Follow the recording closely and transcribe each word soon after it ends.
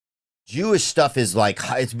Jewish stuff is like,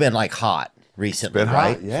 it's been like hot recently,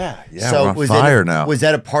 right? Hot. Yeah, yeah. So we're on was fire it, now. Was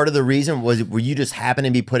that a part of the reason? Were you just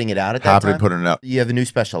happening to be putting it out at that Happening time? to put it out. You have a new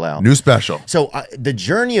special out. New special. So the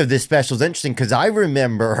journey of this special is interesting because I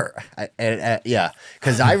remember,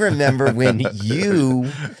 because I remember when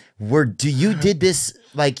you did this,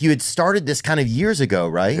 like you had started this kind of years ago,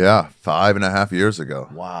 right? Yeah, 5.5 years ago.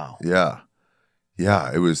 Wow.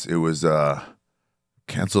 Yeah, it was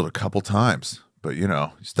canceled a couple times. But, you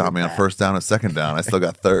stopped me on first down and second down. I still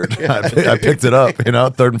got third. I picked it up,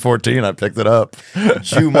 3rd and 14. I picked it up.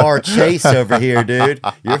 Jumar Chase over here, dude.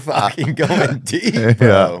 You're fucking going deep,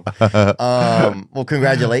 bro. Yeah. Well,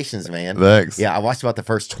 congratulations, man. Thanks. Yeah, I watched about the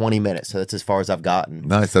first 20 minutes, so that's as far as I've gotten.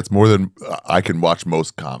 Nice. That's more than I can watch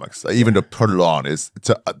most comics. Even to put it on is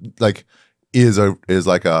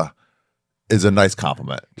a nice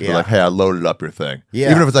compliment. Yeah. Like, hey, I loaded up your thing. Yeah.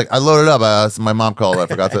 Even if it's like, I loaded up, my mom called, I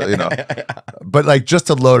forgot to, But like, just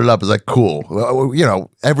to load it up is like, cool.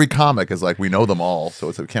 Every comic is like, we know them all, so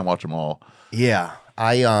we can't watch them all. Yeah.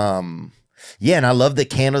 And I love the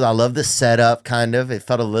candles. I love the setup, kind of. It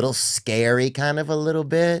felt a little scary, kind of a little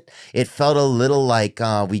bit. It felt a little like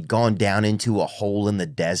we'd gone down into a hole in the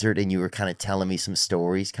desert and you were kind of telling me some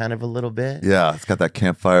stories, kind of a little bit. Yeah, it's got that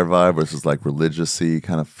campfire vibe versus like religious-y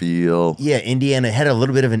kind of feel. Yeah, Indiana had a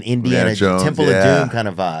little bit of an Indiana Jones, Temple of Doom kind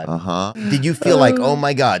of vibe. Uh-huh. Did you feel like, oh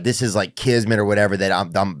my God, this is like kismet or whatever, that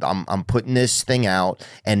I'm putting this thing out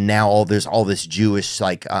and now there's all this Jewish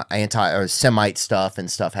like anti or Semite stuff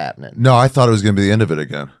and stuff happening? No, I thought it was going to be the end of it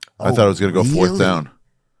again. I thought it was going to go fourth down.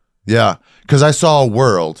 Yeah, because I saw a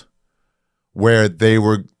world where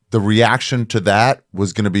the reaction to that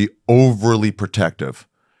was going to be overly protective.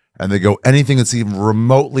 And they go, anything that's even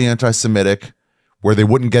remotely anti-Semitic, where they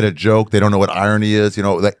wouldn't get a joke, they don't know what irony is,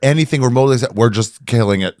 like anything remotely, we're just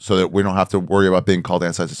killing it so that we don't have to worry about being called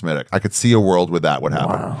anti-Semitic. I could see a world where that would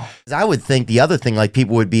happen. Wow. I would think the other thing, like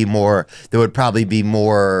people would be more, there would probably be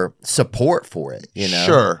more support for it,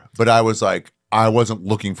 Sure, but I was like, I wasn't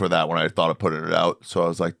looking for that when I thought of putting it out. So I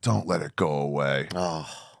was like, don't let it go away. Oh.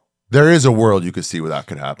 There is a world you could see where that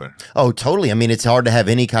could happen. Oh, totally. I mean, it's hard to have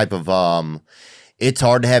any type of irony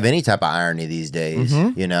these days,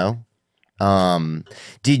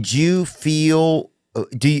 Did you feel,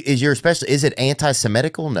 is it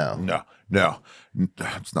anti-Semitical? No,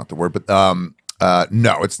 it's not the word, but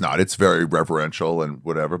no, it's not. It's very reverential and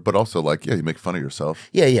whatever, but also like, yeah, you make fun of yourself.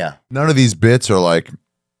 Yeah. None of these bits are like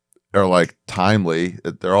timely.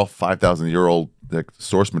 They're all 5,000-year-old like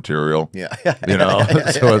source material. Yeah.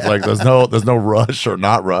 So it's like there's no rush or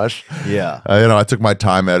not rush. Yeah. I took my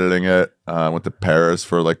time editing it. I went to Paris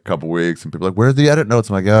for like a couple weeks, and people are like, "Where's the edit notes?"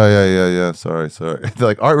 I'm like, "Oh yeah. Sorry." They're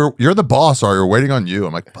like, "All right, you're the boss. We're waiting on you."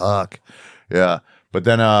 I'm like, "Fuck." Yeah. But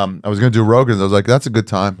then I was gonna do Rogan's. I was like, "That's a good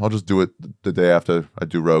time. I'll just do it the day after I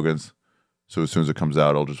do Rogan's. So as soon as it comes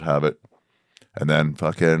out, I'll just have it." And then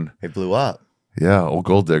fucking it blew up. Yeah, old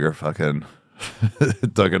gold digger fucking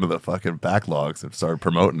dug into the fucking backlogs and started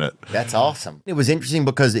promoting it. That's awesome. It was interesting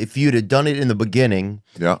because if you'd have done it in the beginning,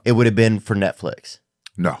 it would have been for Netflix.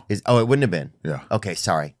 No. It wouldn't have been? Yeah. Okay,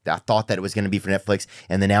 sorry. I thought that it was going to be for Netflix,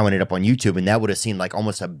 and then now ended up on YouTube, and that would have seemed like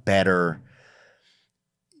almost a better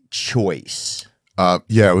choice.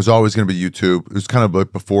 Yeah, it was always going to be YouTube. It was kind of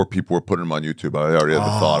like before people were putting them on YouTube. I already had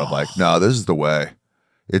the thought of like, no, this is the way.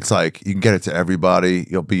 It's like you can get it to everybody.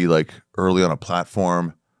 You'll be like early on a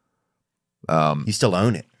platform. You still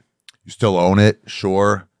own it. You still own it,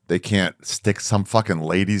 sure. They can't stick some fucking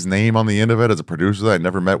lady's name on the end of it as a producer that I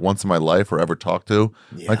never met once in my life or ever talked to.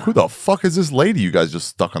 Yeah. Like, who the fuck is this lady you guys just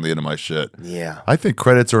stuck on the end of my shit? Yeah. I think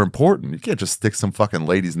credits are important. You can't just stick some fucking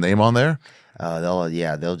lady's name on there.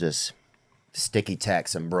 They'll just sticky tack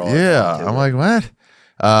some broad. Yeah. I'm like, what?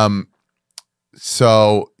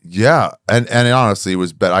 So yeah. And honestly, it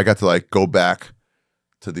was better. I got to like go back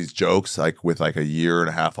to these jokes like with like a year and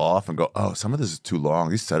a half off and go, oh, some of this is too long.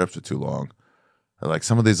 These setups are too long. Like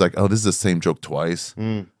some of these, like, oh, this is the same joke twice.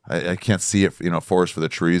 I can't see it, forest for the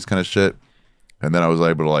trees kind of shit. And then I was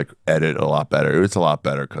able to like edit a lot better. It's a lot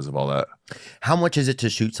better because of all that. How much is it to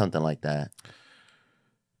shoot something like that?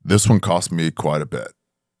 This one cost me quite a bit.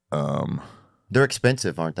 They're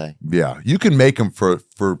expensive, aren't they? Yeah, you can make them for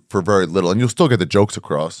very little, and you'll still get the jokes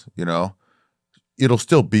across. It'll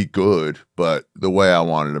still be good, but the way I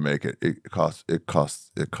wanted to make it, it costs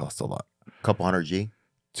a lot. A couple hundred G.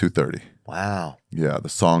 $230. Wow. Yeah, the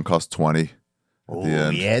song cost 20. Oh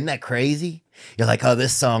yeah, isn't that crazy? You're like, oh,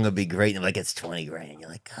 this song would be great. And like, it's 20 grand. You're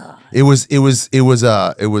like, God. It was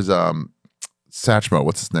Satchmo,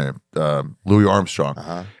 what's his name? Louis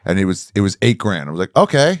Armstrong. And it was $8 grand. I was like,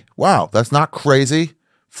 okay, wow, that's not crazy.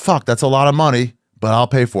 Fuck, that's a lot of money, but I'll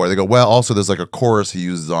pay for it. They go, well, also there's like a chorus he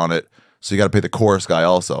uses on it, so you got to pay the chorus guy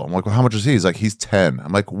also. I'm like, well, how much is he? He's like, he's 10.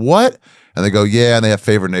 I'm like, what? And they go, yeah, and they have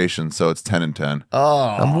favored nations, so it's 10 and 10. Oh,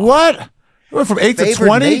 I'm what? We're from 8 to favored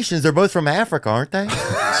 20. nations. They're both from Africa, aren't they?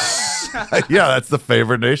 Yeah, that's the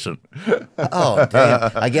favorite nation. Oh,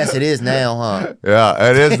 damn. I guess it is now, huh? Yeah,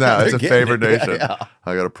 it is now. It's a They're favorite getting it. nation. Yeah.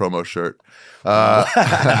 I got a promo shirt. Wow.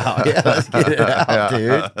 Yeah, let's get it out,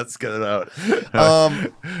 dude. Let's get it out.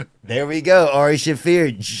 There we go. Ari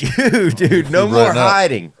Shaffir. Dude, no more Right now.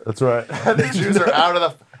 hiding. That's right. The Jews are out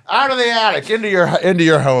of the attic into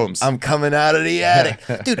your homes. I'm coming out of the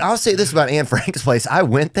attic. Dude, I'll say this about Anne Frank's place. I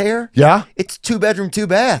went there. Yeah, It's 2-bedroom,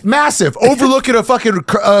 2-bath. massive, overlooking a fucking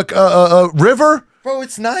river. Bro,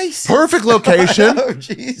 it's nice. Perfect location. Oh,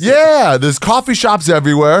 jeez. Yeah, there's coffee shops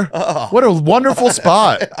everywhere. What a wonderful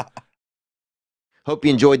spot. Hope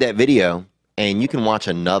you enjoyed that video, and you can watch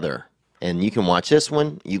another. And you can watch this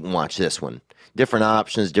one, you can watch this one. Different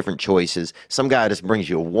options, different choices. Some guy just brings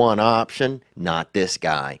you one option, not this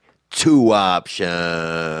guy. 2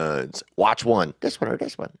 options. Watch one, this one or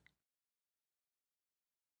this one.